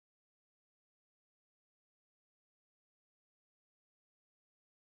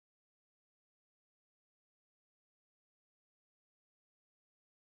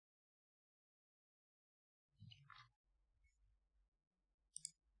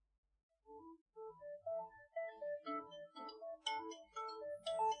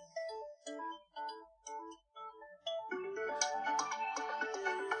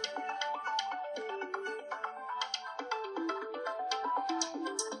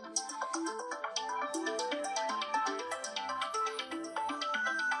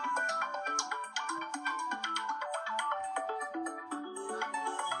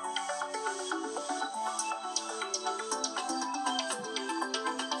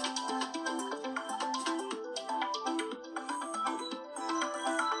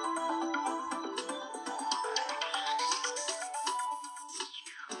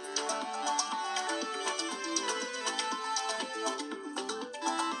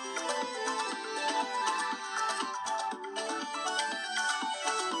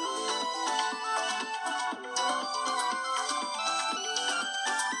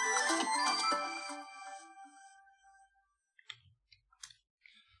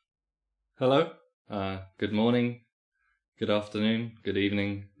Hello, good morning, good afternoon, good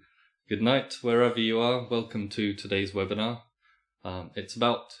evening, good night, wherever you are. Welcome to today's webinar. It's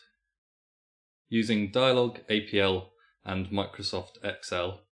about using Dyalog, APL, and Microsoft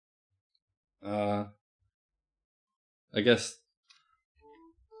Excel. I guess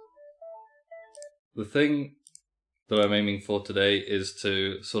the thing that I'm aiming for today is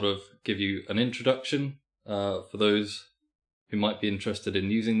to sort of give you an introduction for those who might be interested in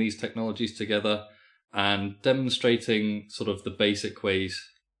using these technologies together, and demonstrating sort of the basic ways,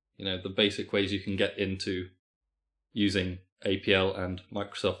 you can get into using APL and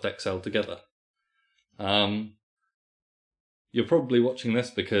Microsoft Excel together. You're probably watching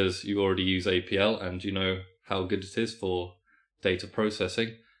this because you already use APL and you know how good it is for data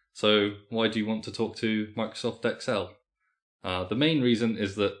processing. So why do you want to talk to Microsoft Excel? The main reason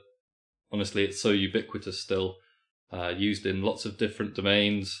is that, honestly, it's so ubiquitous still. Used in lots of different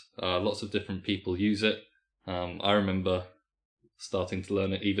domains, lots of different people use it. I remember starting to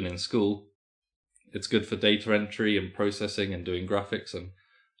learn it even in school. It's good for data entry and processing and doing graphics and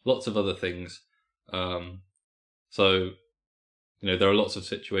lots of other things. So, there are lots of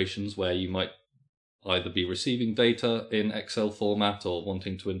situations where you might either be receiving data in Excel format or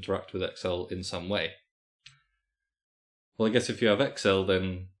wanting to interact with Excel in some way. Well, I guess if you have Excel,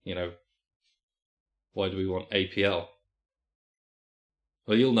 then, why do we want APL?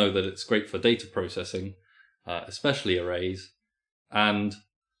 Well, you'll know that it's great for data processing, especially arrays, and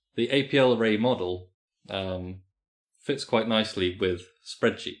the APL array model fits quite nicely with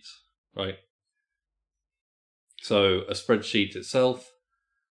spreadsheets, right? So a spreadsheet itself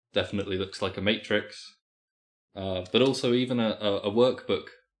definitely looks like a matrix, but also even a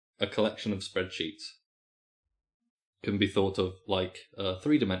workbook, a collection of spreadsheets, can be thought of like a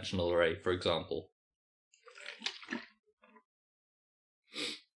three-dimensional array, for example.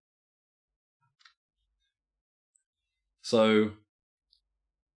 So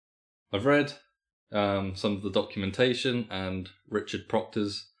I've read some of the documentation and Richard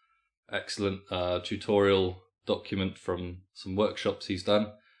Proctor's excellent tutorial document from some workshops he's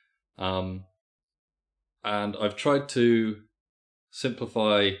done. And I've tried to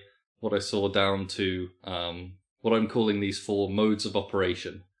simplify what I saw down to what I'm calling these 4 modes of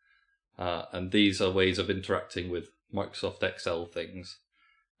operation. And these are ways of interacting with Microsoft Excel things.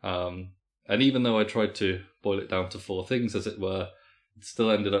 And even though I tried to boil it down to 4 things, as it were, it still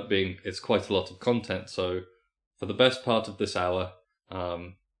ended up being, it's quite a lot of content. So for the best part of this hour,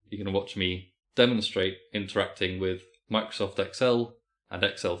 you're going to watch me demonstrate interacting with Microsoft Excel and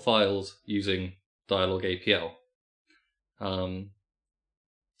Excel files using Dyalog APL.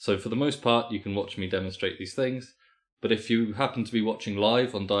 So for the most part, you can watch me demonstrate these things. But if you happen to be watching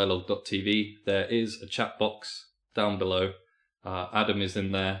live on dialog.tv, there is a chat box down below. Adam is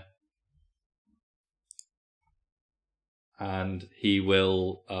in there. And he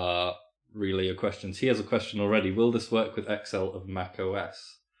will relay your questions. He has a question already. Will this work with Excel of Mac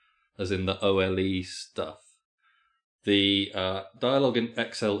OS? As in the OLE stuff. The Dyalog and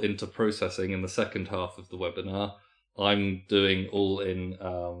Excel interprocessing in the second half of the webinar, I'm doing all in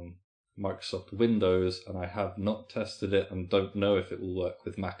Microsoft Windows, and I have not tested it and don't know if it will work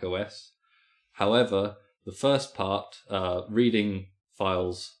with Mac OS. However, the first part, reading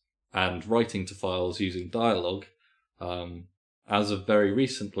files and writing to files using Dyalog, as of very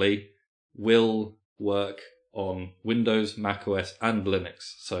recently, will work on Windows, macOS, and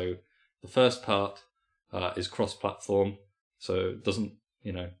Linux. So the first part is cross-platform, so it doesn't,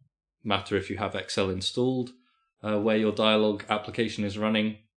 matter if you have Excel installed where your Dyalog application is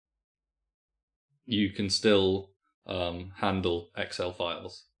running. You can still handle Excel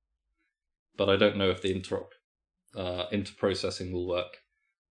files, but I don't know if the interprocessing will work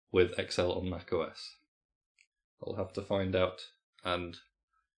with Excel on macOS. I'll have to find out and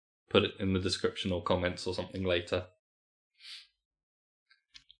put it in the description or comments or something later.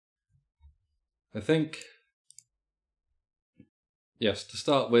 I think, yes, to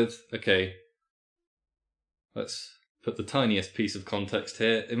start with, okay, let's put the tiniest piece of context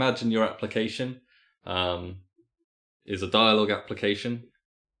here. Imagine your application is a Dyalog application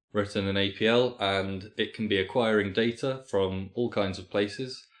written in APL, and it can be acquiring data from all kinds of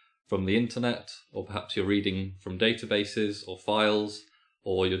places, from the internet, or perhaps you're reading from databases or files,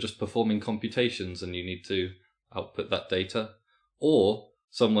 or you're just performing computations and you need to output that data, or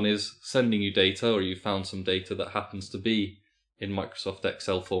someone is sending you data, or you found some data that happens to be in Microsoft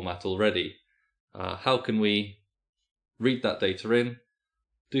Excel format already. How can we read that data in,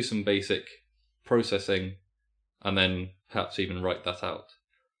 do some basic processing, and then perhaps even write that out?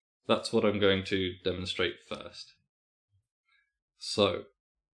 That's what I'm going to demonstrate first. So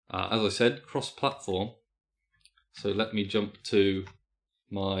As I said, cross-platform. So let me jump to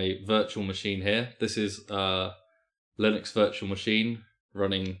my virtual machine here. This is a Linux virtual machine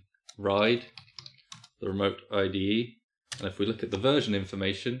running Ride, the remote IDE. And if we look at the version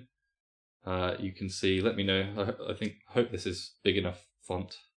information, you can see, let me know, I hope this is big enough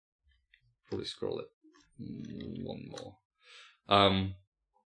font. Probably scroll it one more. I'm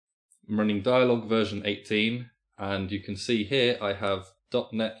running Dyalog version 18, and you can see here I have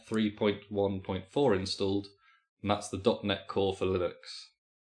 .NET 3.1.4 installed, and that's the .NET Core for Linux.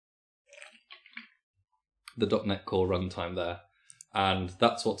 The .NET Core runtime there. And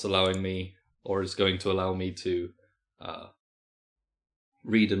that's what's allowing me, or is going to allow me to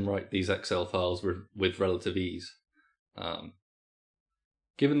read and write these Excel files with relative ease.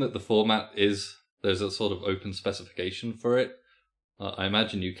 Given that the format is, there's a sort of open specification for it, I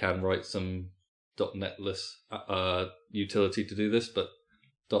imagine you can write some .NET-less utility to do this, but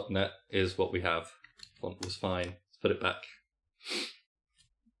 .NET is what we have. Font was fine. Let's put it back.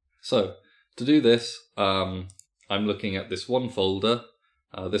 So, to do this, I'm looking at this one folder.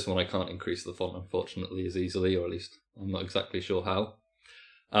 This one I can't increase the font, unfortunately, as easily, or at least I'm not exactly sure how.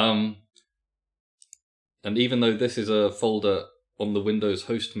 And even though this is a folder on the Windows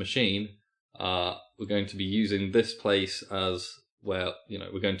host machine, we're going to be using this place as where,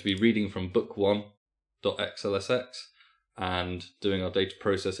 we're going to be reading from book1.xlsx and doing our data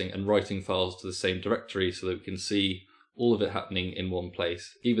processing and writing files to the same directory so that we can see all of it happening in one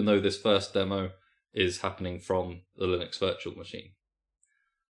place, even though this first demo is happening from the Linux virtual machine.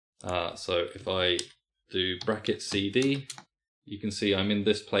 So if I do --cd, you can see I'm in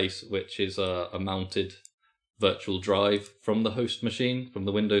this place, which is a mounted virtual drive from the host machine, from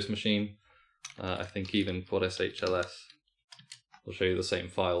the Windows machine. I think even quad_shls will show you the same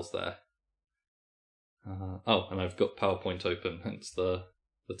files there. Oh, and I've got PowerPoint open, hence the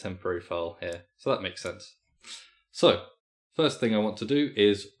temporary file here. So that makes sense. So, first thing I want to do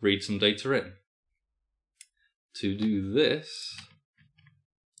is read some data in. To do this,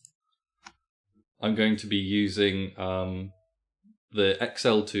 I'm going to be using the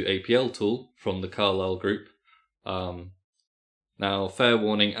XL to APL tool from the Carlyle group. Now, fair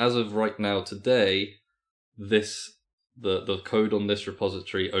warning, as of right now today, the code on this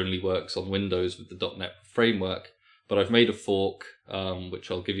repository only works on Windows with the .NET framework, but I've made a fork, which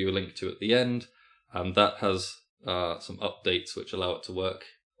I'll give you a link to at the end, and that has some updates which allow it to work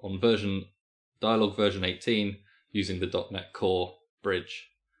on Dyalog version 18 using the .NET Core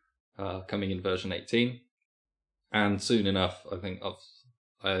bridge coming in version 18. And soon enough, I think I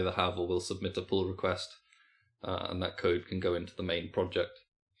either have or will submit a pull request, and that code can go into the main project.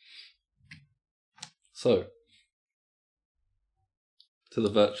 So, to the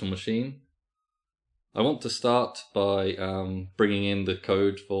virtual machine, I want to start by bringing in the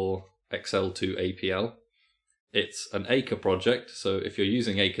code for XL to APL. It's an Acre project, so if you're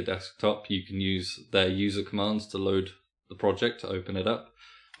using Acre Desktop, you can use their user commands to load the project to open it up.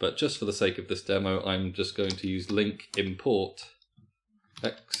 But just for the sake of this demo, I'm just going to use link import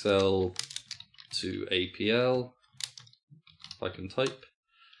XL to APL, if I can type,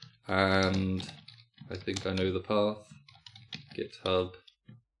 and I think I know the path, GitHub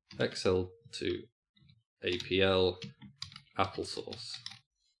XL to APL Apple source,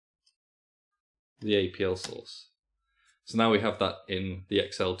 the APL source. So now we have that in the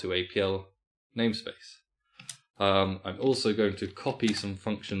XL to APL namespace. I'm also going to copy some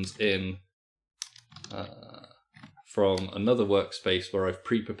functions in from another workspace where I've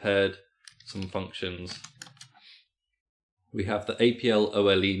pre-prepared some functions. We have the APL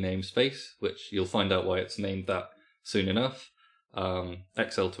OLE namespace, which you'll find out why it's named that soon enough.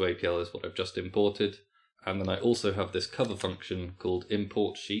 XL to APL is what I've just imported. And then I also have this cover function called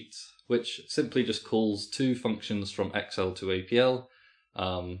import sheets, which simply just calls two functions from XL to APL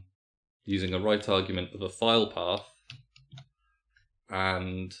using a write argument of a file path,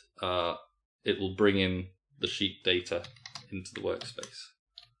 and it will bring in the sheet data into the workspace.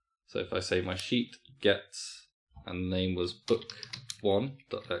 So if I say my sheet gets, and the name was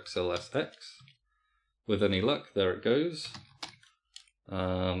book1.xlsx, with any luck, there it goes.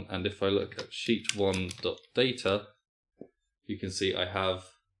 And if I look at sheet1.data, you can see I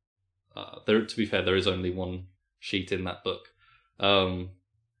have, to be fair, there is only one sheet in that book.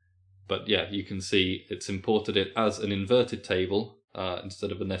 But yeah, you can see it's imported it as an inverted table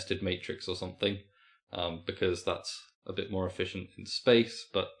instead of a nested matrix or something, because that's a bit more efficient in space,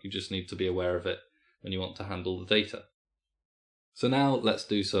 but you just need to be aware of it when you want to handle the data. So now let's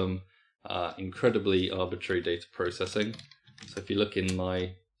do some incredibly arbitrary data processing. So if you look in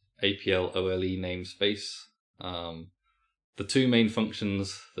my APL OLE namespace, The two main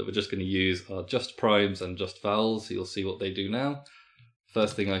functions that we're just going to use are just primes and just vowels. You'll see what they do now.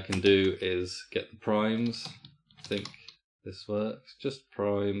 First thing I can do is get the primes. I think this works. Just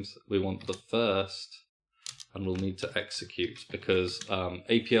primes. We want the first, and we'll need to execute because XL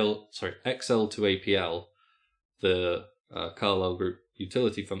to APL, the Carlyle group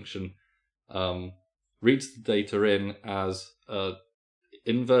utility function, reads the data in as an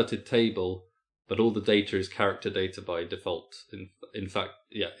inverted table, but all the data is character data by default. In fact,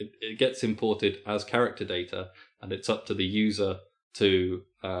 yeah, it gets imported as character data, and it's up to the user to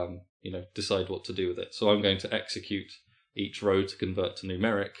decide what to do with it. So I'm going to execute each row to convert to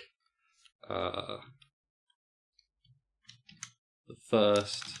numeric. The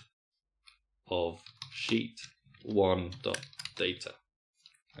first of sheet 1.data.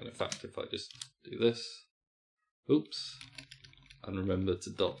 And in fact, if I just do this, oops, and remember to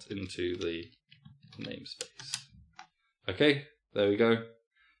dot into the namespace. Okay, there we go.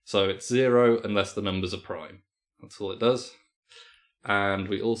 So it's 0 unless the numbers are prime. That's all it does. And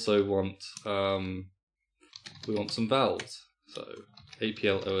we also want some vowels. So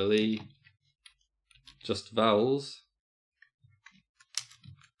APL OLE, just vowels.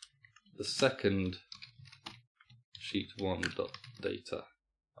 The second sheet 1.data.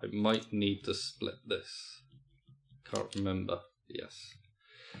 I might need to split this. Can't remember. Yes.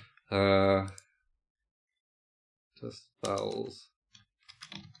 Just vowels.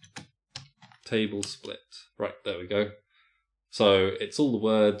 Table split. Right, there we go. So it's all the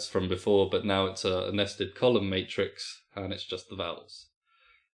words from before, but now it's a nested column matrix, and it's just the vowels.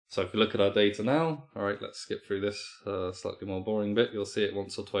 So if we look at our data now, all right, let's skip through this slightly more boring bit. You'll see it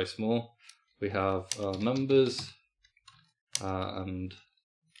once or twice more. We have our numbers, and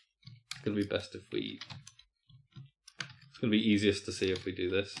it's going to be best if we... It's going to be easiest to see if we do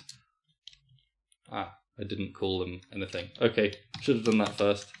this. I didn't call them anything. Okay, should have done that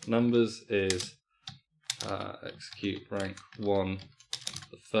first. Numbers is execute rank 1,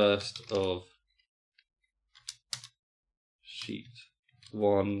 the first of sheet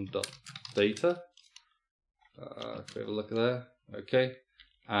 1.data. If we have a look at there. Okay,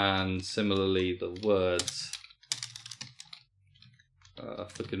 and similarly the words.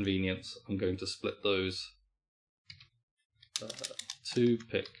 For convenience, I'm going to split those to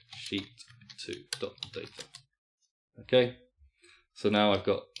pick sheet 2.data. Okay, so now I've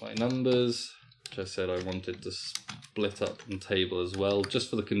got my numbers, which I said I wanted to split up in table as well, just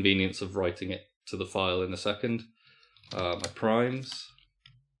for the convenience of writing it to the file in a second. My primes.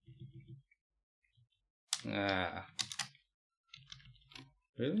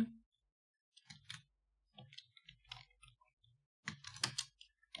 Really?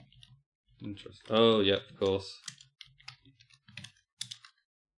 Interesting. Oh, yeah, of course.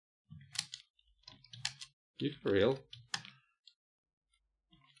 You for real?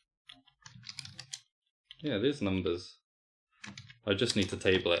 Yeah, there's numbers. I just need to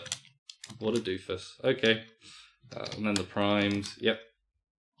table it. What a doofus. Okay. And then the primes. Yep.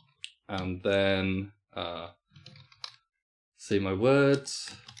 And then see my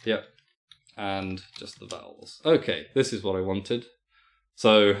words. Yep. And just the vowels. Okay, this is what I wanted.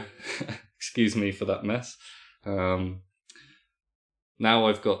 So, excuse me for that mess. Now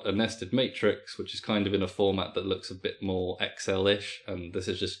I've got a nested matrix, which is kind of in a format that looks a bit more Excel-ish, and this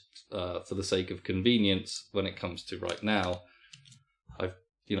is just for the sake of convenience when it comes to right now.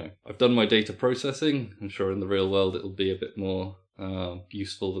 I've done my data processing. I'm sure in the real world it'll be a bit more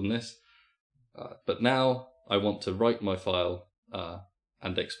useful than this. But now I want to write my file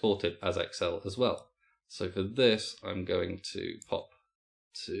and export it as Excel as well. So for this, I'm going to pop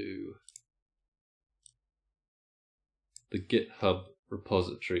to the GitHub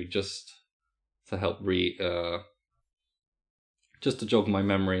repository just to help just to jog my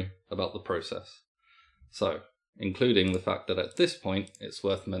memory about the process. So, including the fact that at this point it's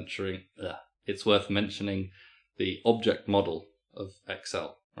worth mentioning the object model of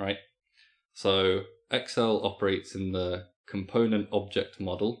Excel, right? So Excel operates in the component object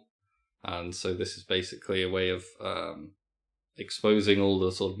model, and so this is basically a way of exposing all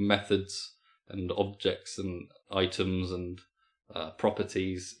the sort of methods and objects and items and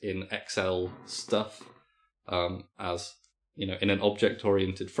properties in Excel stuff as in an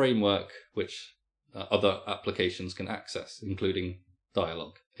object-oriented framework which other applications can access, including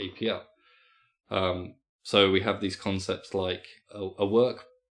Dyalog, APL. So we have these concepts like a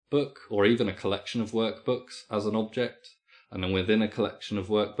workbook or even a collection of workbooks as an object, and then within a collection of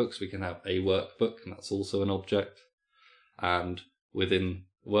workbooks we can have a workbook, and that's also an object. And within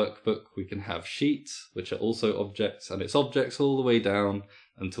workbook we can have sheets, which are also objects, and it's objects all the way down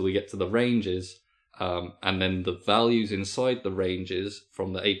until we get to the ranges, and then the values inside the ranges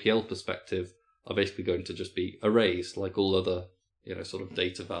from the APL perspective are basically going to just be arrays, like all other, sort of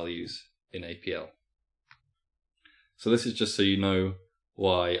data values in APL. So this is just so you know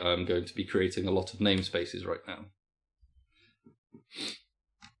why I'm going to be creating a lot of namespaces right now.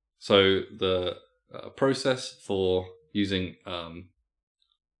 So the process for using,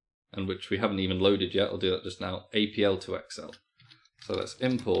 and which we haven't even loaded yet, I'll do that just now, APL to Excel. So let's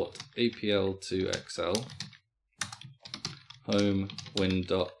import APL to Excel, home,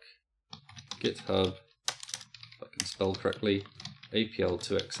 windoc, GitHub, if I can spell correctly, APL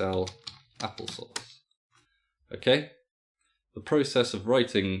to Excel, applesauce. Okay, the process of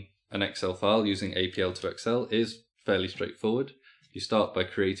writing an Excel file using APL to Excel is fairly straightforward. You start by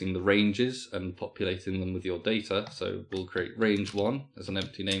creating the ranges and populating them with your data. So we'll create range 1 as an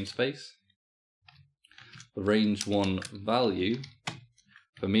empty namespace. The range 1 value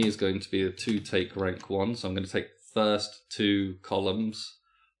for me is going to be the 2 take rank 1. So I'm going to take the first 2 columns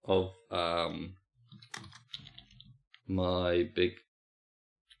of my big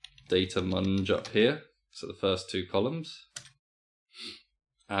data munge up here. So the first 2 columns.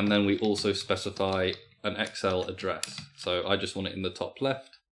 And then we also specify an Excel address. So I just want it in the top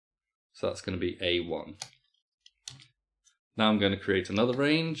left. So that's going to be A1. Now I'm going to create another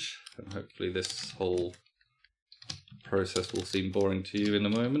range, and hopefully this whole process will seem boring to you in a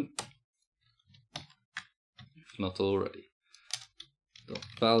moment, if not already. Dot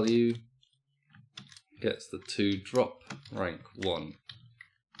value gets the 2 drop rank 1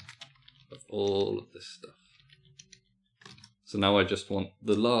 of all of this stuff. So now I just want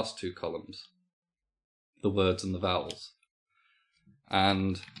the last 2 columns, the words and the vowels,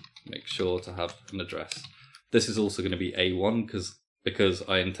 and make sure to have an address. This is also going to be A1 because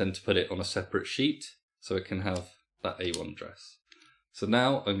I intend to put it on a separate sheet so it can have that A1 address. So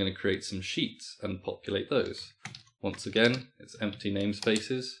now I'm going to create some sheets and populate those. Once again, it's empty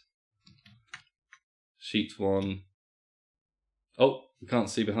namespaces. Sheet 1. Oh, you can't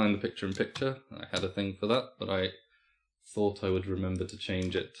see behind the picture in picture. I had a thing for that, but I thought I would remember to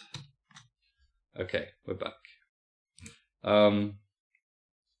change it. Okay, we're back.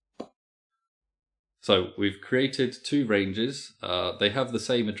 So we've created 2 ranges. They have the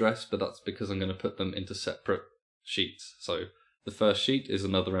same address, but that's because I'm going to put them into separate sheets. So the first sheet is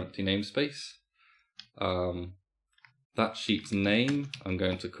another empty namespace. That sheet's name, I'm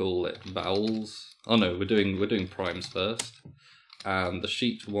going to call it vowels. Oh no, we're doing primes first. And the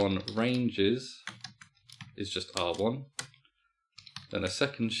sheet 1 ranges is just R1. Then a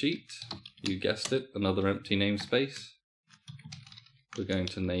second sheet, you guessed it, another empty namespace. We're going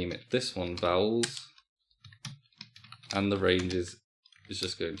to name it this one vowels, and the ranges is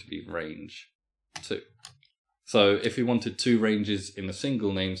just going to be range 2. So if you wanted 2 ranges in a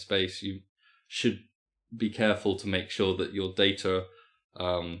single namespace, you should be careful to make sure that your data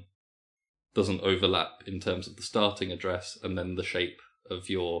doesn't overlap in terms of the starting address and then the shape of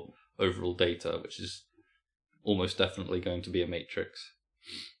your overall data, which is almost definitely going to be a matrix.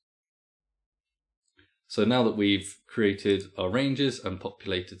 So now that we've created our ranges and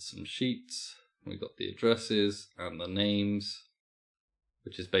populated some sheets, we've got the addresses and the names,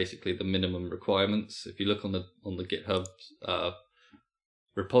 which is basically the minimum requirements. If you look on the GitHub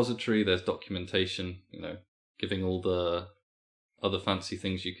repository, there's documentation, giving all the other fancy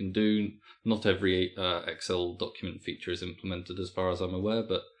things you can do. Not every Excel document feature is implemented as far as I'm aware,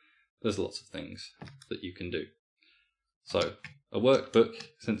 but there's lots of things that you can do. So a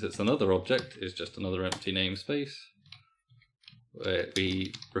workbook, since it's another object, is just another empty namespace where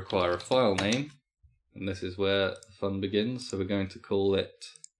we require a file name, and this is where the fun begins. So we're going to call it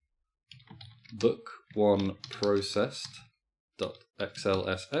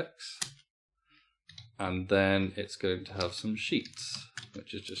book1processed.xlsx, and then it's going to have some sheets,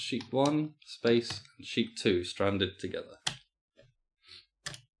 which is just sheet 1 space and sheet 2 stranded together.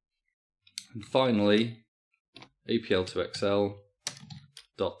 And finally, APL to Excel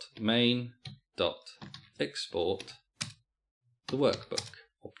 .main.export the workbook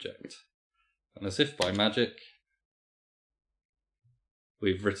object. And as if by magic,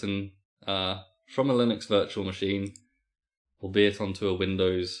 we've written from a Linux virtual machine, albeit onto a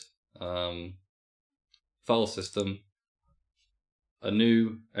Windows file system, a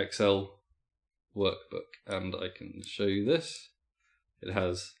new Excel workbook. And I can show you this. It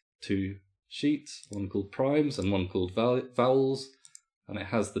has 2 sheets, one called primes and one called vowels, and it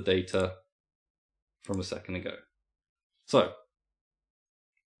has the data from a second ago. So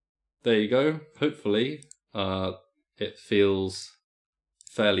there you go. Hopefully it feels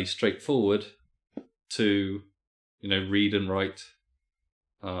fairly straightforward to read and write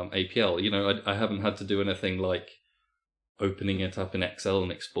APL. You know, I haven't had to do anything like opening it up in Excel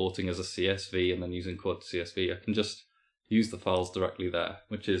and exporting as a CSV and then using Quad CSV. I can just use the files directly there,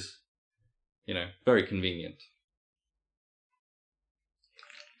 which is, you know, very convenient.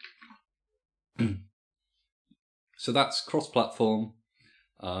 So that's cross-platform,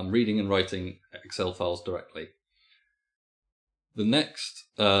 reading and writing Excel files directly. The next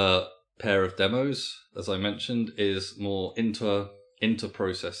pair of demos, as I mentioned, is more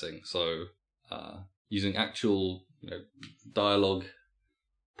inter-processing. So using actual, you know, Dyalog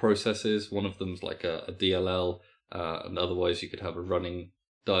processes. One of them's like a DLL, and otherwise you could have a running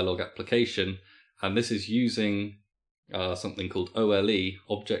Dyalog application. And this is using something called OLE,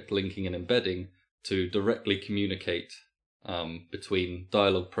 Object Linking and Embedding, to directly communicate between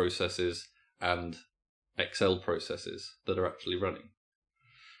Dyalog processes and Excel processes that are actually running.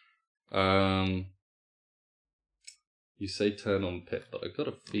 You say turn on pip, but I've got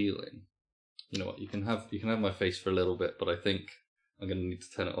a feeling, you know what, you can have my face for a little bit, but I think I'm going to need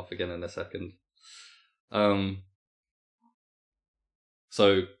to turn it off again in a second.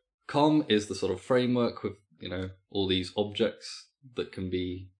 So COM is the sort of framework with, you know, all these objects that can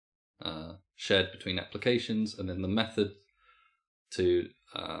be shared between applications, and then the method to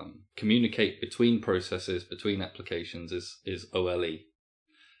communicate between processes, between applications is OLE.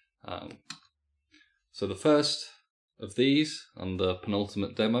 So the first of these, on the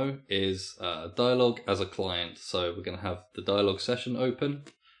penultimate demo, is Dyalog as a client. So we're going to have the Dyalog session open,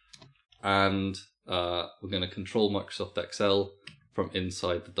 and we're going to control Microsoft Excel from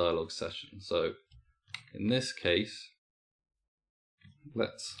inside the Dyalog session. So in this case, we're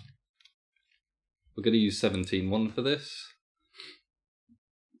going to use 17.1 for this.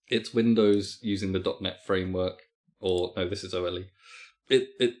 It's Windows using the .NET framework, or no, this is OLE.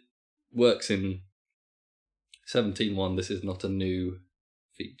 It works in 17.1. This is not a new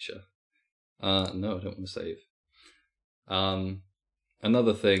feature. No, I don't want to save.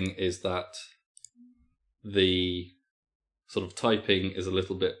 Another thing is that the sort of typing is a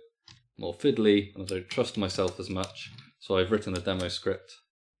little bit more fiddly, and I don't trust myself as much. So I've written a demo script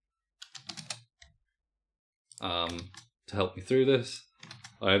to help me through this.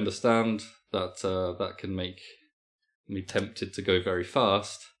 I understand that that can make me tempted to go very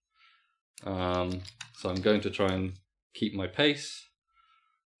fast. So I'm going to try and keep my pace.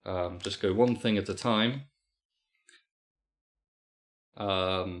 Just go one thing at a time.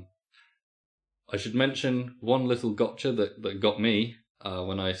 I should mention one little gotcha that got me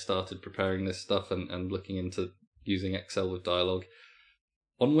when I started preparing this stuff and looking into using Excel with Dyalog.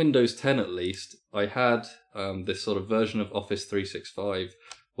 On Windows 10 at least, I had this sort of version of Office 365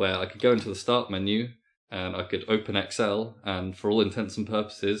 where I could go into the Start menu and I could open Excel, and for all intents and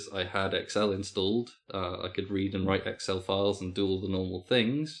purposes, I had Excel installed. I could read and write Excel files and do all the normal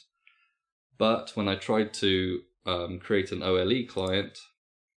things. But when I tried to create an OLE client,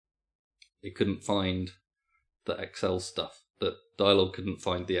 it couldn't find the Excel stuff. That Dyalog couldn't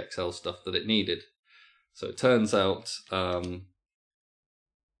find the Excel stuff that it needed. So it turns out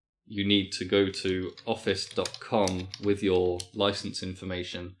you need to go to office.com with your license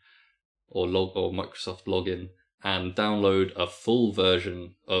information or Microsoft login and download a full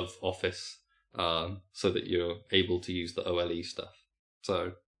version of Office so that you're able to use the OLE stuff.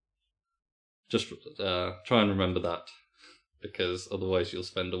 So just try and remember that, because otherwise you'll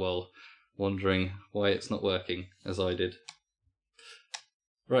spend a while wondering why it's not working, as I did.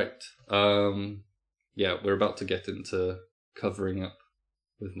 Right. Yeah, we're about to get into covering up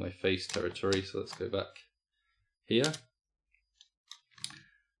with my face territory, so let's go back here.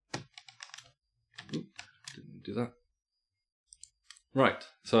 Oop, didn't do that. Right,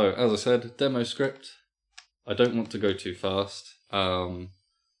 so as I said, demo script. I don't want to go too fast. And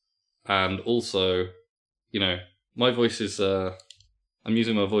also, you know, my voice is, I'm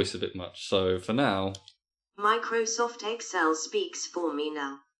using my voice a bit much, so for now... Microsoft Excel speaks for me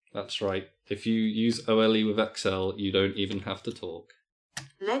now. That's right. If you use OLE with Excel, you don't even have to talk.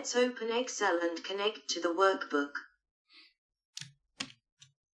 Let's open Excel and connect to the workbook.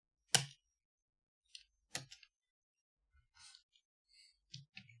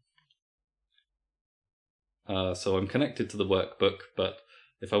 So I'm connected to the workbook, but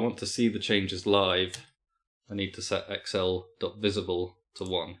if I want to see the changes live, I need to set Excel.visible to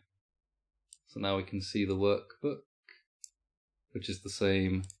 1. So now we can see the workbook, which is the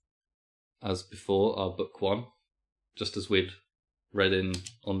same as before, our book 1, just as we'd read in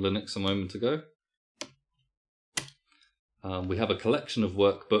on Linux a moment ago. We have a collection of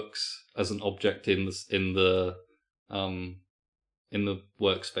workbooks as an object in the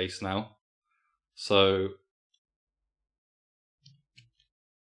workspace now. So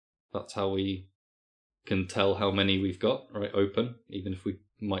That's how we can tell how many we've got, right, open, even if we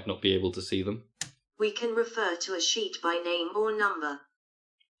might not be able to see them. We can refer to a sheet by name or number.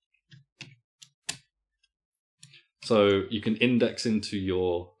 So you can index into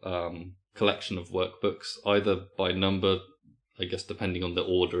your collection of workbooks, either by number, I guess depending on the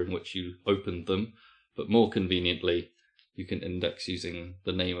order in which you opened them, but more conveniently, you can index using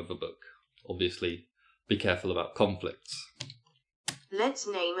the name of a book. Obviously, be careful about conflicts. Let's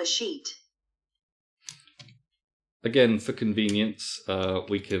name a sheet. Again, for convenience,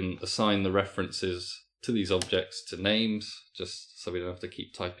 we can assign the references to these objects to names, just so we don't have to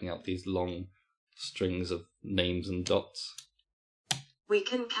keep typing out these long strings of names and dots. We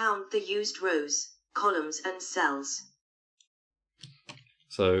can count the used rows, columns and cells.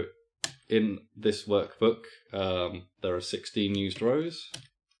 So in this workbook, there are 16 used rows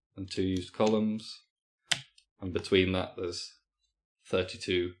and 2 used columns, and between that there's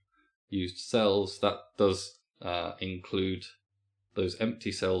 32 used cells. That does include those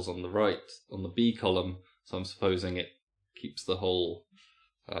empty cells on the right, on the B column, so I'm supposing it keeps the whole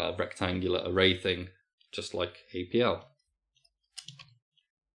rectangular array thing, just like APL.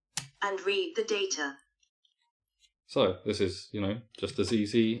 And read the data. So this is, just as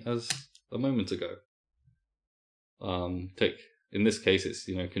easy as a moment ago. In this case, it's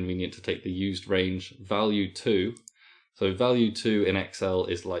convenient to take the used range value 2. So value 2 in Excel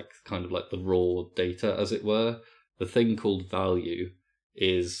is kind of like the raw data, as it were. The thing called value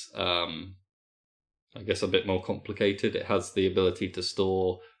is, I guess, a bit more complicated. It has the ability to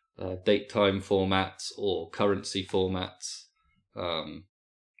store date-time formats or currency formats,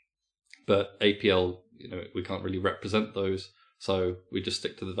 but APL, we can't really represent those, so we just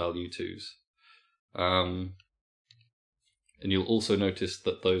stick to the value 2s. And you'll also notice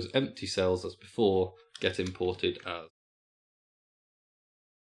that those empty cells, as before, get imported as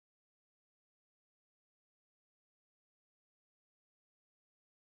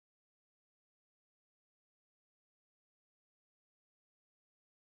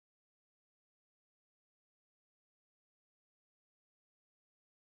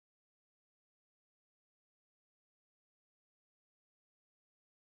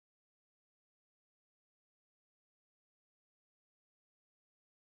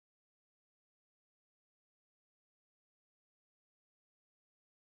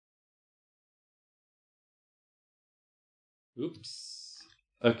oops.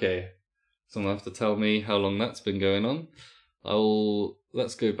 Okay, someone have to tell me how long that's been going on.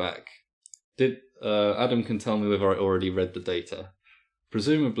 Let's go back. Adam can tell me whether I already read the data.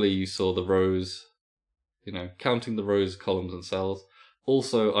 Presumably you saw the rows, counting the rows, columns and cells.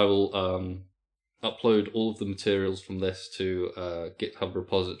 Also, I will upload all of the materials from this to GitHub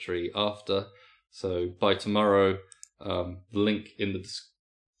repository after. So by tomorrow, the link in the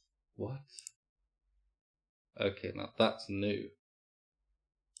What? Okay, now that's new.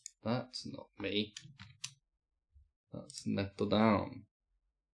 That's not me. That's Nettle Down.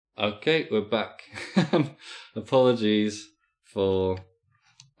 Okay, we're back. Apologies for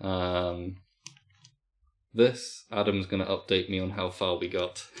this. Adam's going to update me on how far we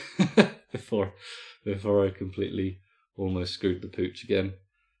got before I completely almost screwed the pooch again.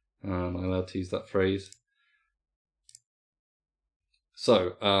 Am I allowed to use that phrase?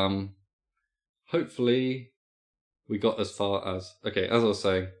 So, hopefully we got as far as, okay, as I was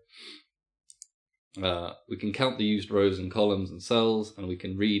saying, we can count the used rows and columns and cells, and we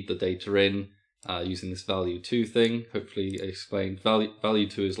can read the data in using this value 2 thing. Hopefully I explained. Value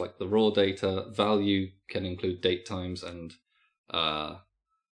 2 is like the raw data. Value can include date times and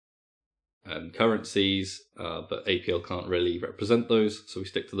currencies, but APL can't really represent those, so we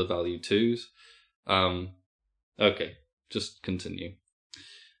stick to the value 2s. Okay, just continue.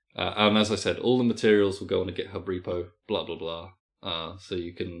 And as I said, all the materials will go on a GitHub repo, blah, blah, blah. So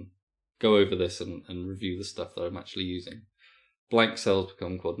you can go over this and review the stuff that I'm actually using. Blank cells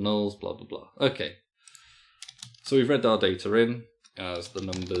become quad nulls, blah, blah, blah. Okay. So we've read our data in as the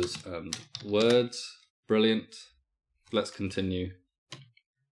numbers and words. Brilliant. Let's continue.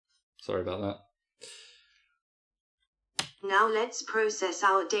 Sorry about that. Now let's process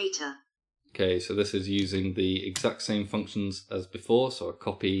our data. Okay, so this is using the exact same functions as before. So I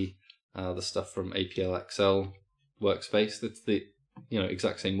copy the stuff from APL Excel workspace. That's the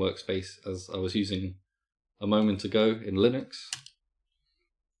exact same workspace as I was using a moment ago in Linux.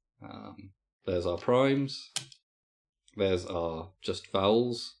 There's our primes. There's our just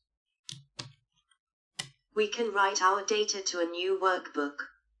vowels. We can write our data to a new workbook.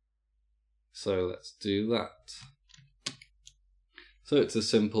 So let's do that. So it's as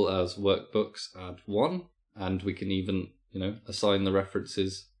simple as workbooks add 1, and we can even, assign the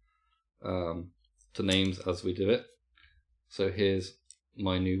references to names as we do it. So here's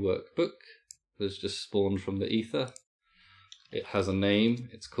my new workbook that's just spawned from the ether. It has a name.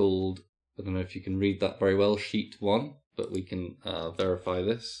 It's called, I don't know if you can read that very well, Sheet 1, but we can verify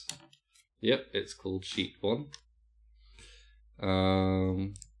this. Yep, it's called Sheet 1.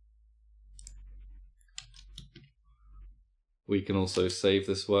 We can also save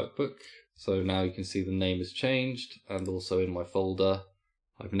this workbook. So now you can see the name has changed, and also in my folder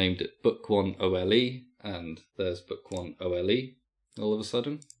I've named it Book 1 OLE, and there's Book 1 OLE all of a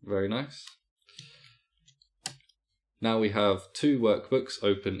sudden. Very nice. Now we have 2 workbooks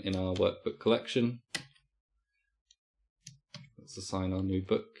open in our workbook collection. Let's assign our new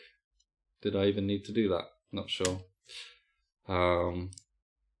book. Did I even need to do that? Not sure. And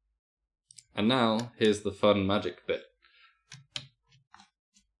now here's the fun magic bit.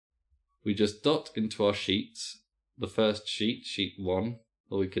 We just dot into our sheets, the first sheet, Sheet 1,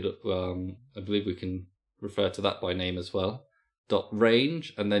 or we could, I believe we can refer to that by name as well, dot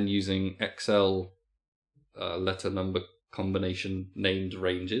range, and then using Excel letter number combination named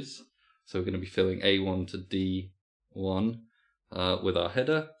ranges. So we're going to be filling A1 to D1 with our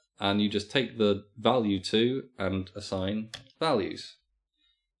header, and you just take the value to and assign values,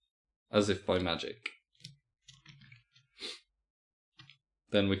 as if by magic.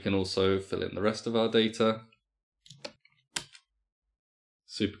 Then we can also fill in the rest of our data.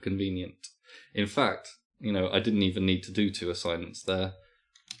 Super convenient. In fact, I didn't even need to do 2 assignments there.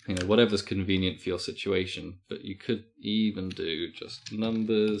 Whatever's convenient for your situation, but you could even do just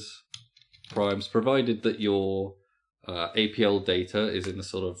numbers, primes, provided that your APL data is in a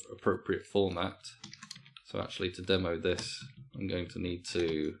sort of appropriate format. So actually, to demo this, I'm going to need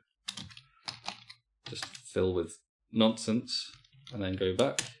to just fill with nonsense, and then go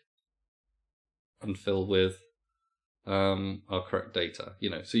back and fill with our correct data.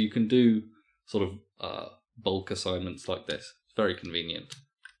 So you can do sort of bulk assignments like this. It's very convenient.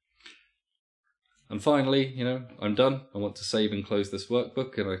 And finally, I'm done. I want to save and close this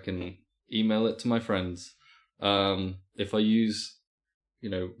workbook, and I can email it to my friends. If I use,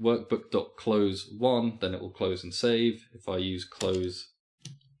 workbook.close1, then it will close and save. If I use close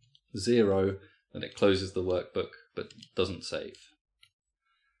 0, then it closes the workbook but doesn't save.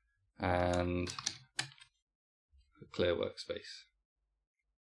 And a clear workspace.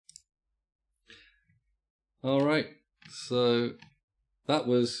 Alright, so that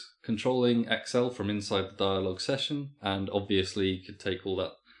was controlling Excel from inside the Dyalog session, and obviously you could take all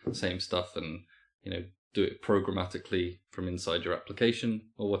that same stuff and do it programmatically from inside your application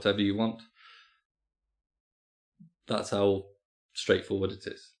or whatever you want. That's how straightforward it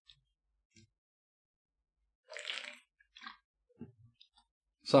is.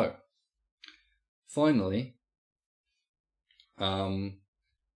 So, finally,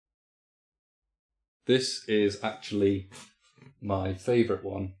 this is actually my favorite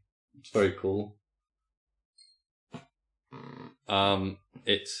one. It's very cool.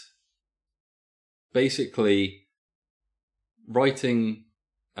 It's basically writing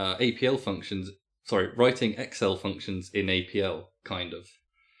APL functions, writing Excel functions in APL, kind of.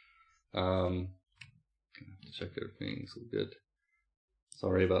 Check everything's all good.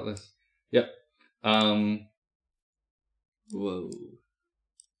 Sorry about this. Yep. Whoa.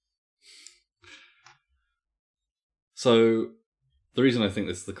 So the reason I think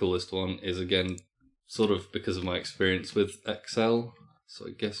this is the coolest one is, again, sort of because of my experience with Excel. So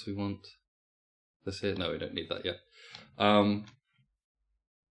I guess we want this here. No, we don't need that yet.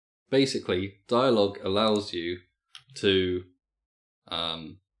 Basically, Dyalog allows you to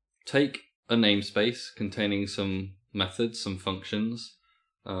take a namespace containing some methods, some functions,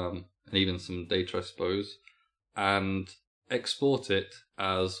 and even some data, I suppose, and export it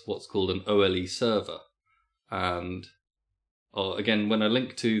as what's called an OLE server. And again, when I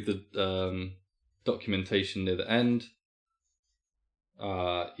link to the documentation near the end,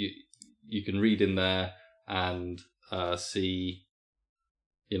 you can read in there and see,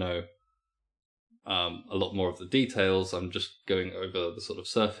 a lot more of the details. I'm just going over the sort of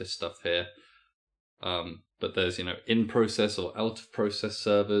surface stuff here. But there's, in-process or out-of-process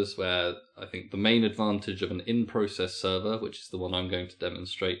servers, where I think the main advantage of an in-process server, which is the one I'm going to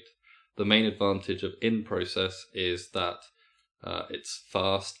demonstrate, the main advantage of in-process is that it's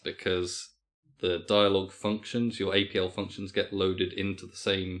fast, because the Dyalog functions, your APL functions, get loaded into the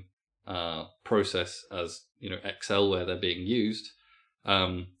same process as Excel where they're being used.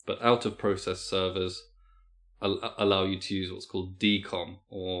 But out-of-process servers allow you to use what's called DCOM,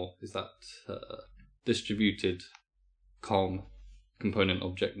 or is that distributed COM, component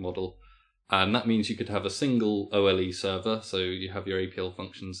object model, And that means you could have a single OLE server, so you have your APL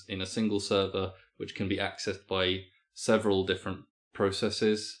functions in a single server, which can be accessed by several different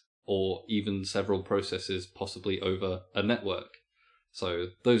processes, or even several processes possibly over a network. So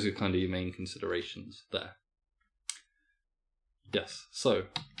those are kind of your main considerations there. Yes, so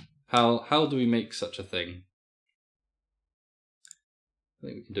how do we make such a thing? I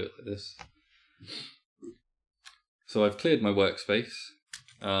think we can do it like this. So I've cleared my workspace,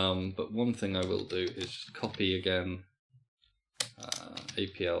 but one thing I will do is just copy again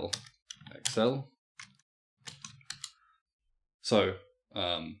APL Excel. So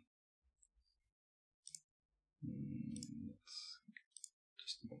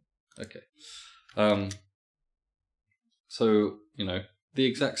okay. So, you know, the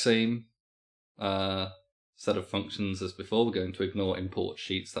exact same set of functions as before. We're going to ignore import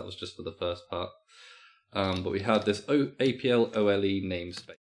sheets. That was just for the first part. But we had this APL OLE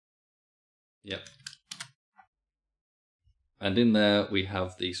namespace. Yep. And in there we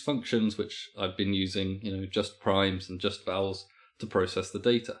have these functions which I've been using, you know, just primes and just vals to process the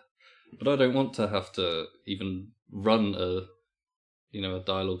data. But I don't want to have to even run a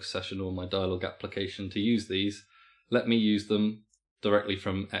Dyalog session or my Dyalog application to use these. Let me use them directly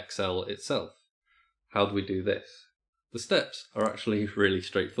from Excel itself. How do we do this? The steps are actually really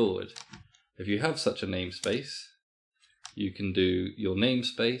straightforward. If you have such a namespace, you can do your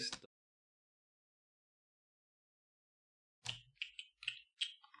namespace.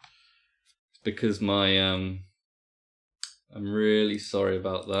 Because I'm really sorry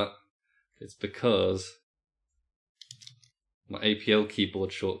about that. It's because my APL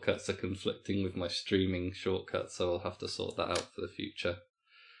keyboard shortcuts are conflicting with my streaming shortcuts, so I'll have to sort that out for the future.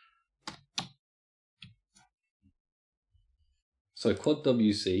 So quad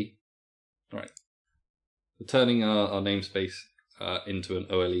WC, right, we're turning our namespace into an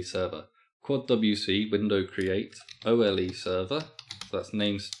OLE server. Quad WC window create OLE server, so that's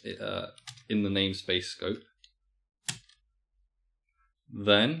names in the namespace scope.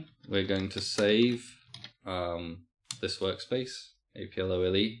 Then we're going to save this workspace,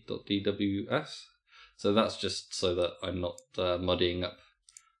 APLOLE.dws. So that's just so that I'm not muddying up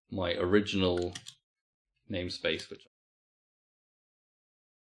my original namespace, which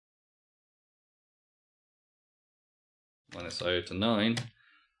 -0 to 9.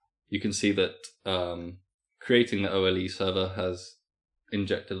 You can see that creating the OLE server has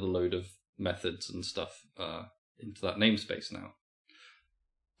injected a load of methods and stuff into that namespace now.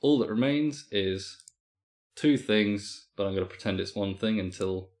 All that remains is two things, but I'm going to pretend it's one thing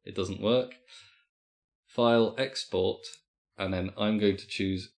until it doesn't work. File, export, and then I'm going to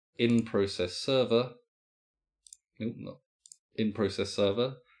choose in-process server. Nope, not in-process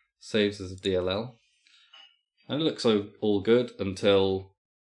server. Saves as a DLL. And it looks all good until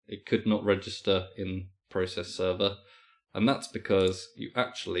it could not register in process server. And that's because you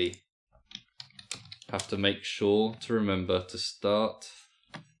actually have to make sure to remember to start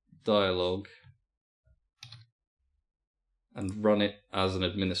Dyalog and run it as an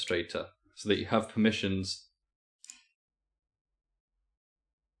administrator so that you have permissions,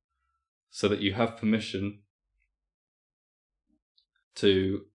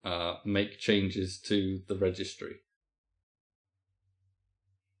 to make changes to the registry.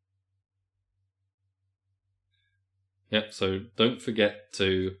 Yep, so don't forget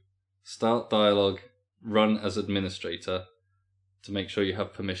to start Dyalog, run as administrator to make sure you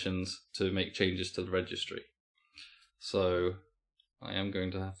have permissions to make changes to the registry. So I am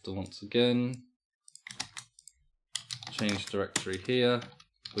going to have to once again change directory here.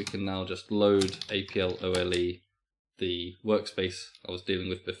 We can now just load APL OLE, the workspace I was dealing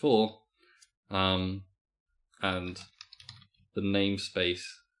with before, and the namespace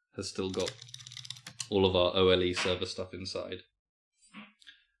has still got all of our OLE server stuff inside.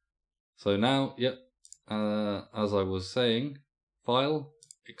 So now, yep, as I was saying, file,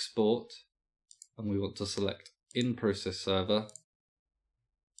 export, and we want to select in-process server,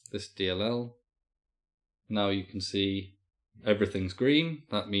 this DLL. Now you can see everything's green,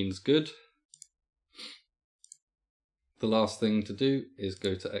 that means good. The last thing to do is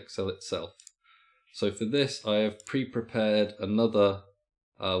go to Excel itself. So for this I have pre-prepared another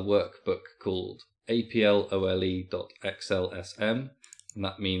workbook called APLOLE.xlsm, and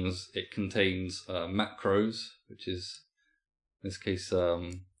that means it contains macros, which is in this case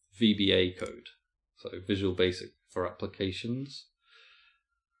VBA code, so Visual Basic for Applications.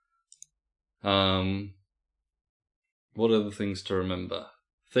 What are the things to remember?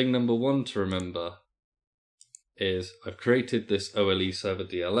 Thing number one to remember is I've created this OLE server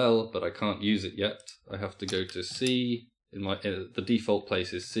DLL, but I can't use it yet. I have to go to C, the default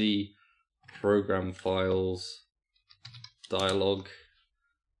place is C, program files, Dyalog,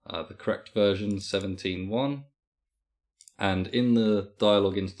 the correct version 17.1, and in the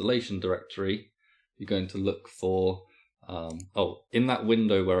Dyalog installation directory, you're going to look for, in that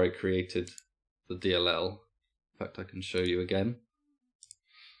window where I created the DLL, in fact I can show you again,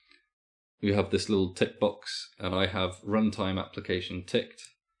 you have this little tick box, and I have runtime application ticked,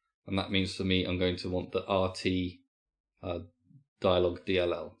 and that means for me I'm going to want the RT Dyalog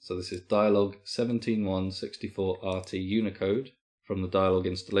DLL. So this is Dyalog 17.1.64 RT Unicode from the Dyalog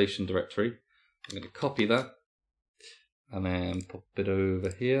installation directory. I'm going to copy that and then pop it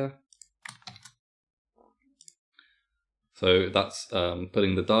over here. So that's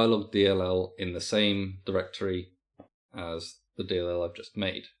putting the Dyalog DLL in the same directory as the DLL I've just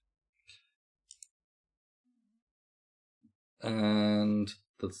made. And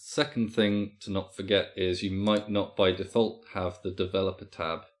the second thing to not forget is you might not by default have the developer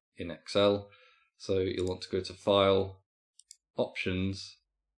tab in Excel. So you'll want to go to File, Options,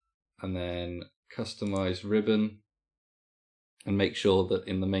 and then Customize Ribbon, and make sure that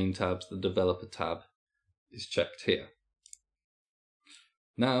in the main tabs the developer tab is checked here.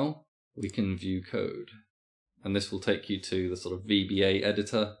 Now we can view code, and this will take you to the sort of VBA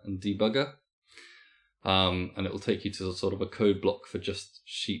editor and debugger. And it will take you to sort of a code block for just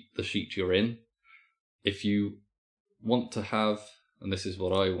the sheet you're in. If you want to have, and this is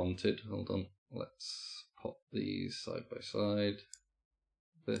what I wanted, hold on, let's pop these side by side,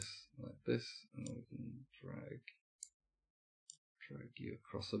 this, like this, and then we can drag you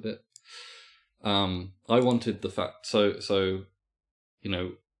across a bit. I wanted the fact, so you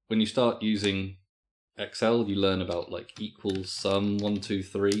know, when you start using Excel, you learn about like equals, sum, 1, 2,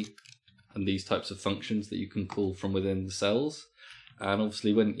 3, and these types of functions that you can call from within the cells. And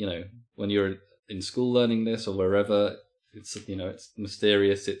obviously when you're in school learning this or wherever, it's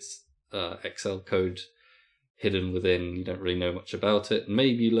mysterious, it's Excel code hidden within, you don't really know much about it.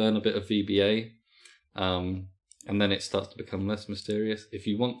 Maybe you learn a bit of VBA, and then it starts to become less mysterious. If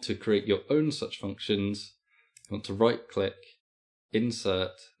you want to create your own such functions, you want to right click,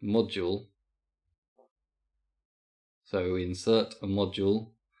 insert module. So we insert a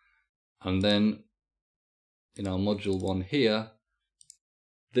module, and then in our module 1 here,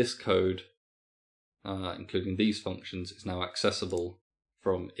 this code, including these functions, is now accessible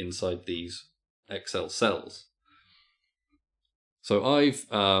from inside these Excel cells. So I've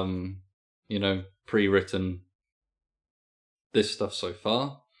pre-written this stuff so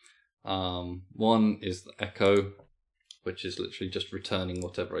far. One is the echo, which is literally just returning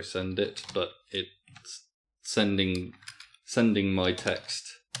whatever I send it, but it's sending my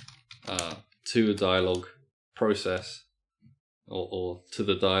text to a Dyalog process, or to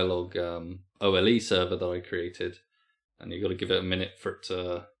the Dyalog OLE server that I created, and you've got to give it a minute for it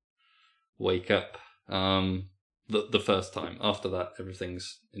to wake up the first time. After that,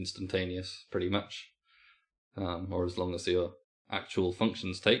 everything's instantaneous, pretty much, or as long as your actual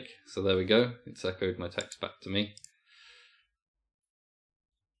functions take. So there we go, it's echoed my text back to me.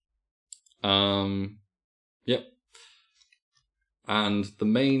 Yep. And the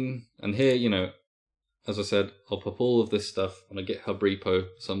main, and here, as I said, I'll pop all of this stuff on a GitHub repo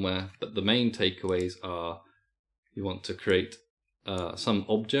somewhere, but the main takeaways are you want to create some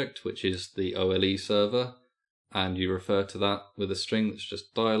object, which is the OLE server, and you refer to that with a string that's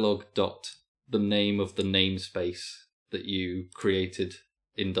just Dyalog dot the name of the namespace that you created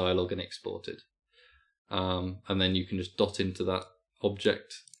in Dyalog and exported. And then you can just dot into that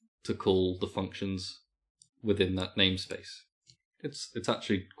object to call the functions within that namespace. It's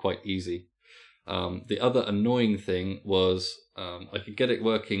actually quite easy. The other annoying thing was I could get it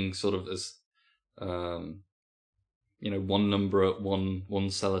working sort of as one number at one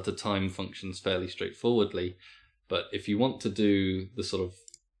cell at a time functions fairly straightforwardly, but if you want to do the sort of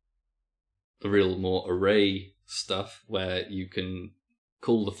the real more array stuff where you can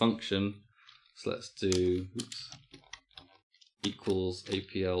call the function, so let's do equals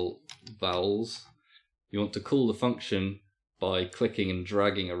APL vowels. You want to call the function by clicking and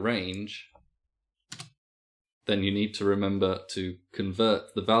dragging a range, then you need to remember to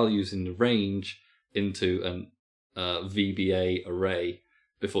convert the values in the range into an VBA array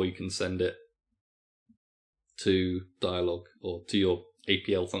before you can send it to Dyalog or to your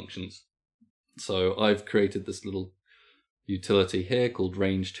APL functions. So I've created this little utility here called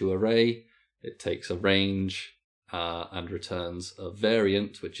range to array. It takes a range and returns a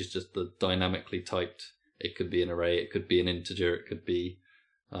variant, which is just the dynamically typed. It could be an array, it could be an integer, it could be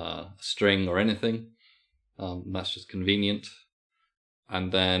a string or anything. That's just convenient.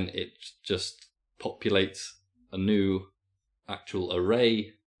 And then it just populates a new actual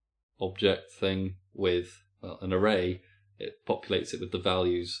array object thing with an array, it populates it with the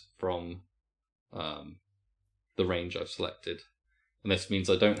values from the range I've selected. And this means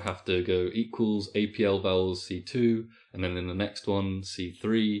I don't have to go equals APL vowels C2, and then in the next one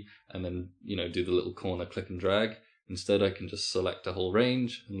C3, and then do the little corner click and drag. Instead, I can just select a whole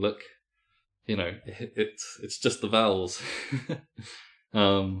range and look. It's just the vowels.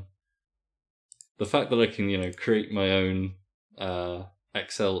 The fact that I can create my own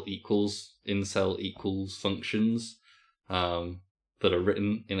Excel equals, in-cell equals functions that are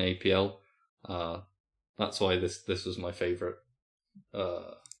written in APL. That's why this was my favorite.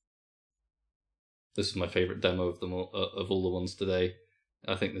 This is my favorite demo of them of all the ones today.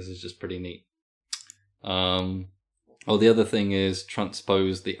 I think this is just pretty neat. The other thing is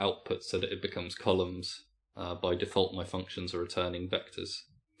transpose the output so that it becomes columns. By default, my functions are returning vectors.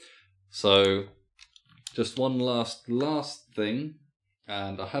 So just one last thing,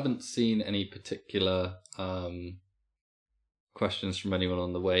 and I haven't seen any particular questions from anyone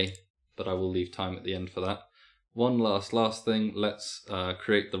on the way, but I will leave time at the end for that. One last thing, let's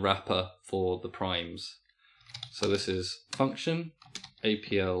create the wrapper for the primes. So this is function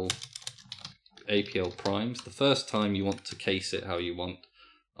APL primes. The first time you want to case it how you want.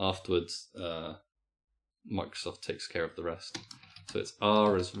 Afterwards, Microsoft takes care of the rest. So it's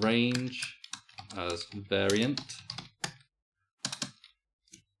R as range, as variant.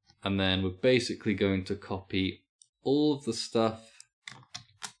 And then we're basically going to copy all of the stuff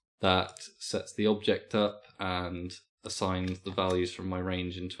that sets the object up and assigns the values from my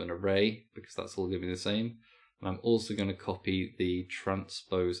range into an array, because that's all going to be the same. And I'm also going to copy the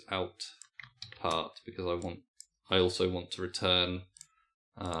transpose out part, because I also want to return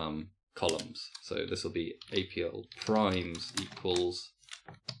columns. So this will be APL primes equals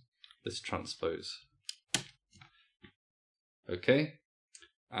this transpose. Okay,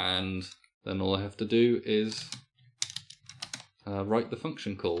 and then all I have to do is write the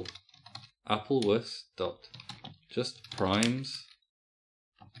function call. Appleworth dot just primes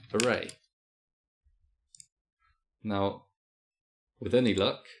array. Now, with any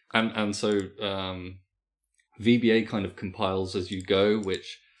luck, and so VBA kind of compiles as you go,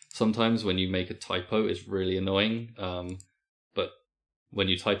 which sometimes when you make a typo is really annoying. But when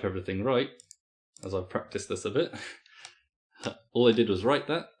you type everything right, as I've practiced this a bit, all I did was write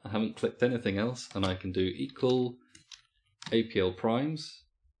that. I haven't clicked anything else, and I can do equal APL primes,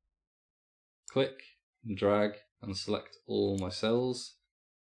 click and drag and select all my cells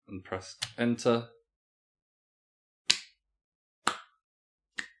and press enter.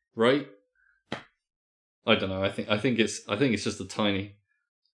 Right? I don't know. I think it's just a tiny,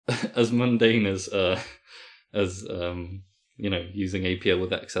 as mundane as using APL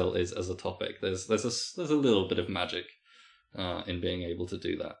with Excel is as a topic. There's a little bit of magic in being able to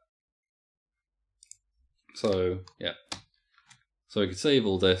do that. So yeah. So we can save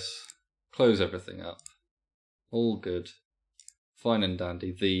all this, close everything up, all good, fine and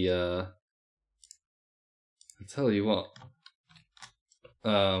dandy. I tell you what.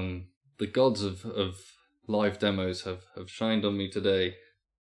 The gods of live demos have shined on me today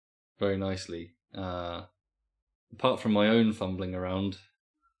very nicely. Apart from my own fumbling around,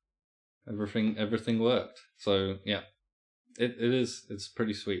 everything worked. So yeah, it's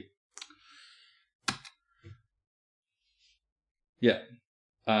pretty sweet. Yeah.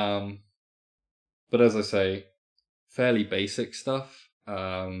 But as I say, fairly basic stuff.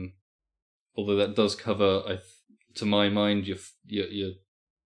 Although that does cover, to my mind, your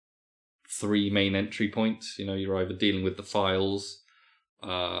three main entry points. You're either dealing with the files,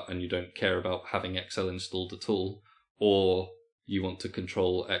 and you don't care about having Excel installed at all, or you want to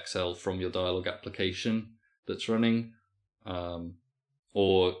control Excel from your Dyalog application that's running, and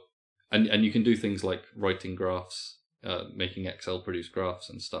you can do things like writing graphs, making Excel produce graphs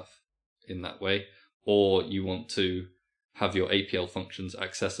and stuff in that way, or you want to have your APL functions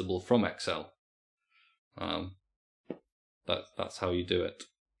accessible from Excel. That's how you do it.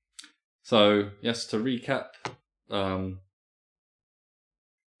 So yes, to recap,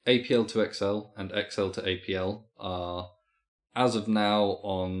 APL to Excel and Excel to APL are, as of now,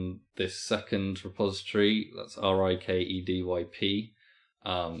 on this second repository, that's RIKEDYP.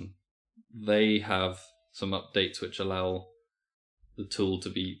 They have some updates which allow the tools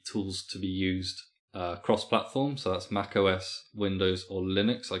to be used cross-platform. So that's macOS, Windows, or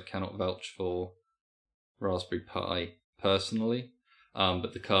Linux. I cannot vouch for Raspberry Pi personally.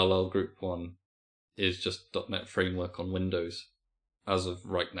 But the Carlyle Group one is just .NET Framework on Windows as of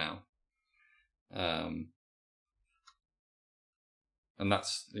right now. And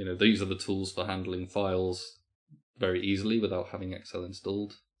that's, these are the tools for handling files very easily without having Excel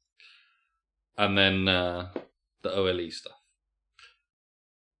installed. and then the OLE stuff.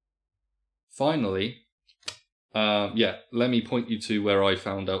 Finally, let me point you to where I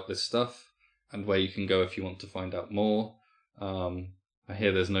found out this stuff and where you can go if you want to find out more. I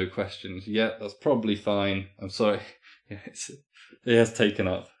hear there's no questions yet. That's probably fine. I'm sorry. It has taken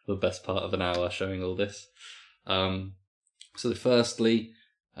up the best part of an hour showing all this. So firstly,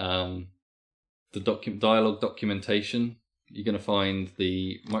 the Dyalog documentation. You're going to find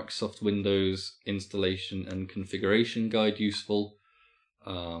the Microsoft Windows installation and configuration guide useful.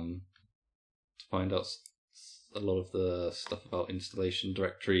 To find out a lot of the stuff about installation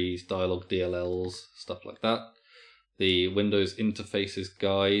directories, Dyalog DLLs, stuff like that. The Windows Interfaces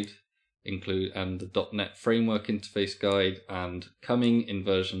Guide and the .NET Framework Interface Guide, and coming in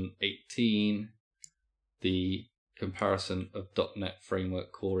version 18, the comparison of .NET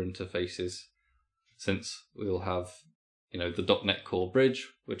Framework Core interfaces, since we'll have the .NET Core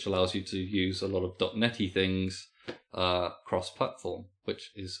Bridge, which allows you to use a lot of .NET-y things cross-platform,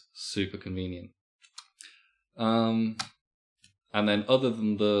 which is super convenient. And then other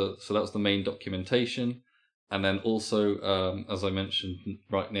than so that was the main documentation. And then also, as I mentioned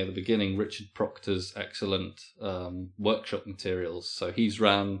right near the beginning, Richard Proctor's excellent workshop materials. So he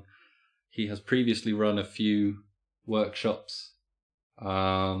has previously run a few workshops.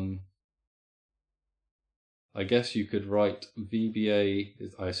 I guess you could write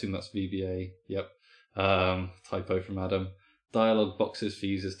VBA, I assume that's VBA, yep. Typo from Adam. Dialog boxes for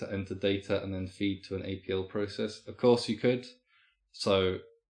users to enter data and then feed to an APL process. Of course you could. So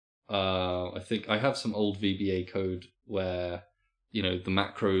I think I have some old VBA code where, the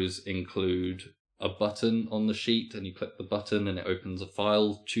macros include a button on the sheet, and you click the button and it opens a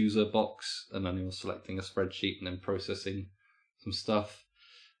file chooser box, and then you're selecting a spreadsheet and then processing some stuff.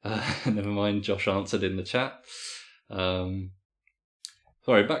 Never mind, Josh answered in the chat. Sorry,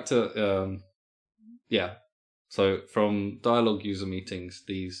 back to, So from Dyalog user meetings,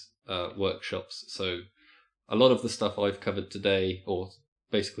 these workshops, so a lot of the stuff I've covered today, or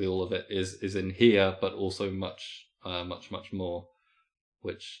basically all of it, is in here, but also much more,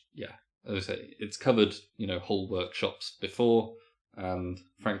 which, as I say, it's covered, whole workshops before, and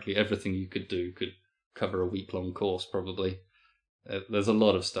frankly, everything you could do could cover a week-long course, probably. There's a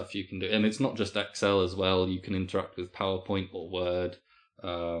lot of stuff you can do, and it's not just Excel as well. You can interact with PowerPoint or Word.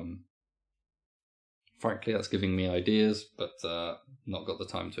 Frankly, that's giving me ideas, but not got the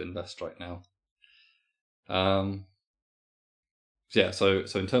time to invest right now. So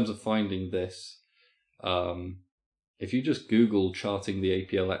in terms of finding this, if you just Google charting the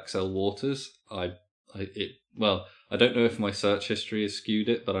APL Excel waters, I don't know if my search history has skewed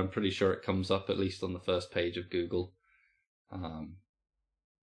it, but I'm pretty sure it comes up at least on the first page of Google.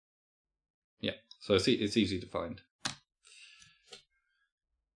 So it's easy to find.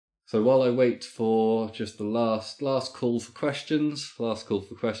 So while I wait for just the last call for questions,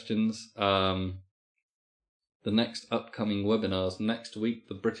 the next upcoming webinars next week,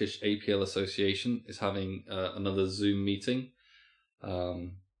 the British APL Association is having another Zoom meeting,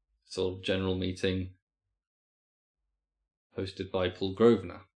 sort of general meeting hosted by Paul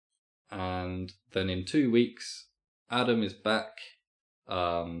Grosvenor. And then in 2 weeks, Adam is back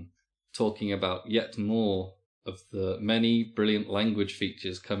talking about yet more of the many brilliant language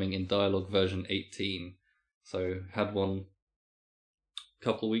features coming in Dyalog version 18. So had one a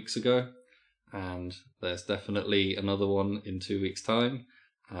couple weeks ago, and there's definitely another one in 2 weeks' time,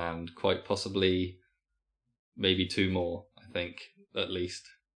 and quite possibly maybe 2 more, I think, at least.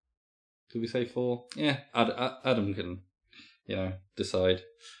 Did we say 4? Yeah, Adam can, decide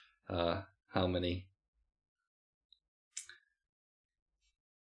how many.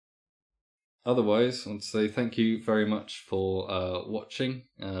 Otherwise, I want to say thank you very much for watching,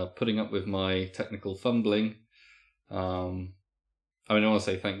 putting up with my technical fumbling. I want to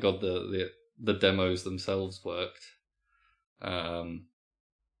say thank God the demos themselves worked, even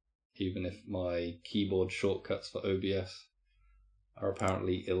if my keyboard shortcuts for OBS are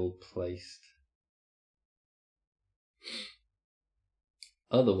apparently ill-placed.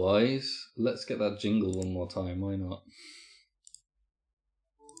 Otherwise, let's get that jingle one more time, why not?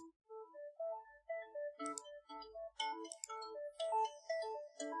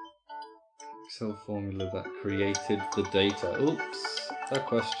 Excel formula that created the data. Oops, a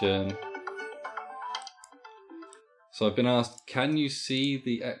question. So I've been asked, can you see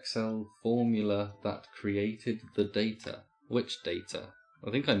the Excel formula that created the data? Which data?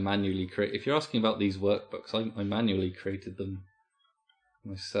 I think I manually if you're asking about these workbooks, I manually created them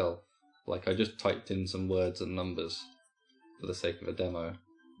myself. Like I just typed in some words and numbers for the sake of a demo.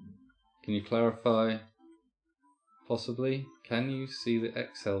 Can you clarify? Possibly. Can you see the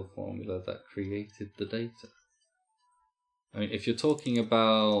Excel formula that created the data? I mean, if you're talking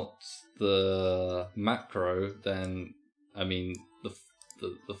about the macro, then I mean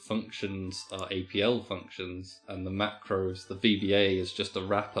the functions are APL functions, and the macros, the VBA is just a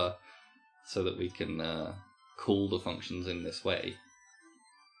wrapper, so that we can call the functions in this way.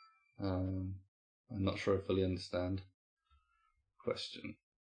 I'm not sure I fully understand. Question.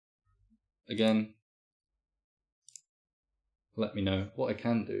 Again, let me know. What I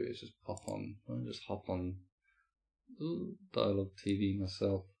can do is just hop on Dyalog TV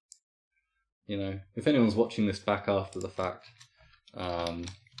myself. You know, if anyone's watching this back after the fact,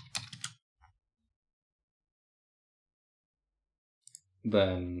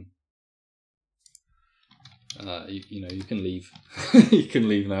 then you know, you can leave. You can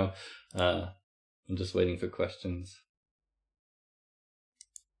leave now. I'm just waiting for questions.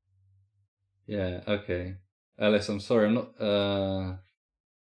 Yeah, okay. Alice, I'm sorry, I'm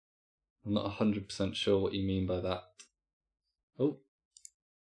not 100% sure what you mean by that. Oh.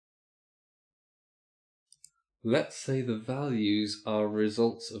 Let's say the values are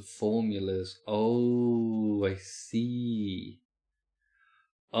results of formulas. Oh, I see.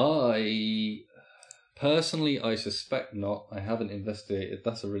 Personally, I suspect not. I haven't investigated.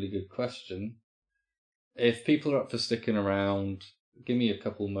 That's a really good question. If people are up for sticking around, give me a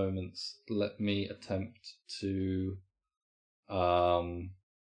couple moments. Let me attempt to...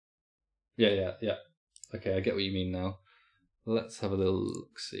 Yeah. Okay, I get what you mean now. Let's have a little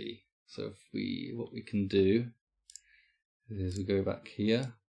look-see. So what we can do is we go back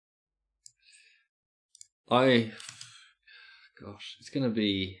here. Gosh, it's going to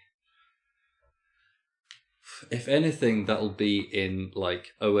be... If anything, that'll be in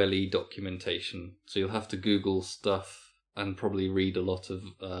like OLE documentation. So you'll have to Google stuff and probably read a lot of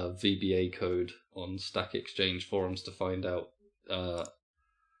VBA code on Stack Exchange forums to find out.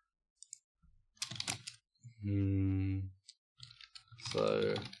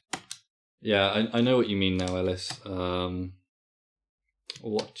 So, yeah, I know what you mean now, Ellis.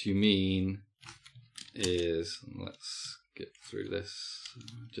 What you mean is, let's get through this.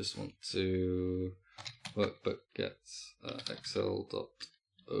 I just want to... Workbook gets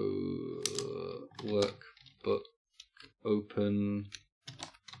workbook open,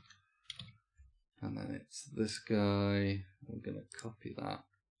 and then it's this guy. We're going to copy that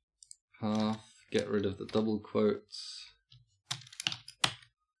path, get rid of the double quotes.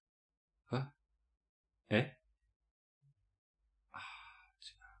 Huh? Eh?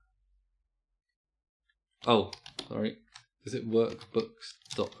 Oh, sorry. Is it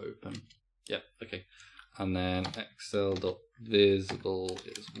workbooks.open? Yep, okay. And then excel.visible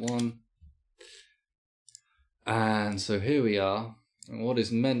is 1. And so here we are. And what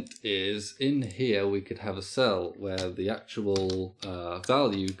is meant is, in here we could have a cell where the actual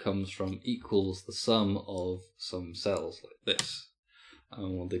value comes from equals the sum of some cells like this.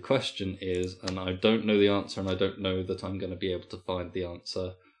 And the question is, and I don't know the answer, and I don't know that I'm going to be able to find the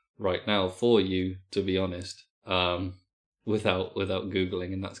answer right now for you, to be honest, without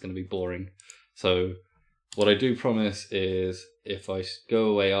Googling, and that's going to be boring. So what I do promise is, if I go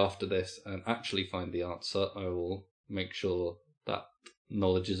away after this and actually find the answer, I will make sure that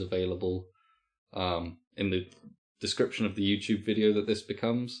knowledge is available in the description of the YouTube video that this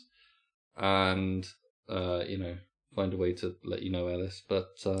becomes, and you know, find a way to let you know, Ellis.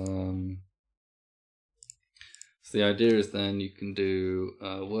 But so the idea is then you can do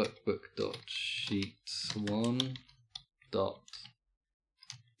workbook.sheets1 dot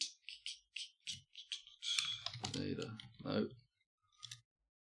data. No.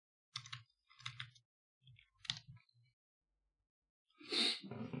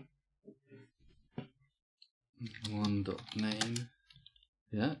 One dot name.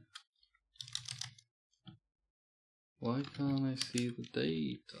 Yeah. Why can't I see the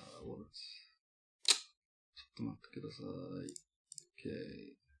data? What's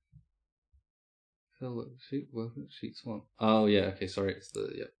okay. Workbook sheets 1. Oh yeah, okay, sorry, it's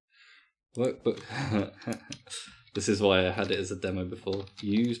the workbook. This is why I had it as a demo before.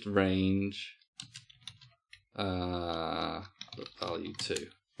 Used range value 2.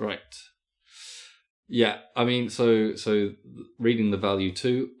 Right. Yeah, I mean, so reading the value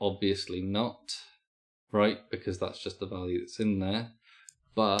 2, obviously not, right? Because that's just the value that's in there.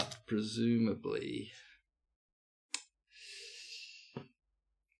 But presumably,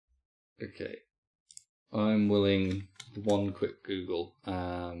 okay, I'm willing one quick Google.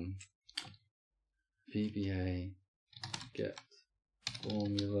 VBA get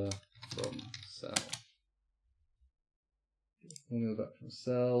formula from cell. Get formula back from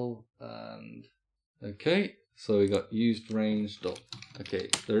cell, and okay, So we got used range dot. Okay,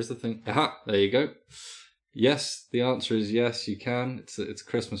 there's the thing. Aha, there you go. Yes, the answer is yes, you can. It's a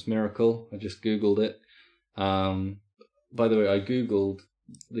Christmas miracle. I just Googled it. By the way, I Googled,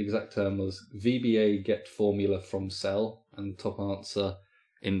 the exact term was VBA get formula from cell, and the top answer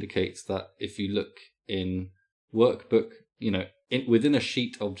indicates that if you look in workbook, within a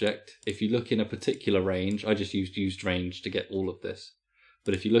sheet object, if you look in a particular range, I just used range to get all of this.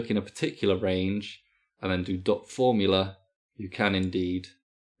 But if you look in a particular range and then do dot formula, you can indeed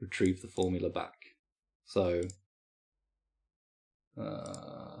retrieve the formula back. So,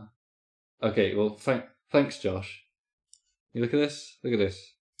 okay, well, thanks, Josh. You look at this. Look at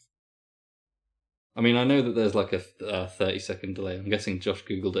this. I mean, I know that there's like a 30-second delay. I'm guessing Josh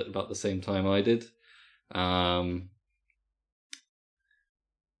Googled it about the same time I did. Go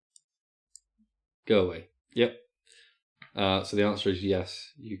away. Yep. So the answer is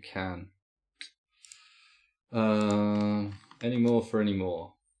yes, you can. Any more for any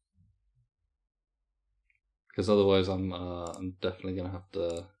more? Because otherwise, I'm definitely gonna have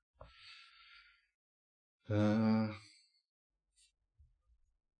to.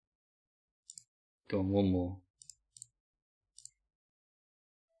 Go on, one more.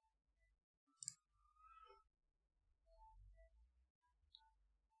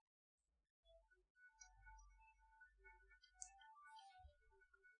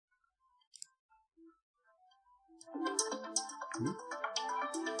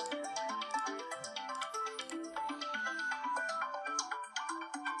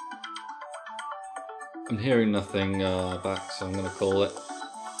 I'm hearing nothing back, so I'm going to call it.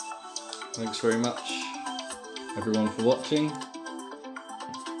 Thanks very much, everyone, for watching.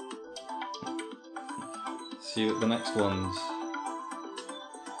 See you at the next ones.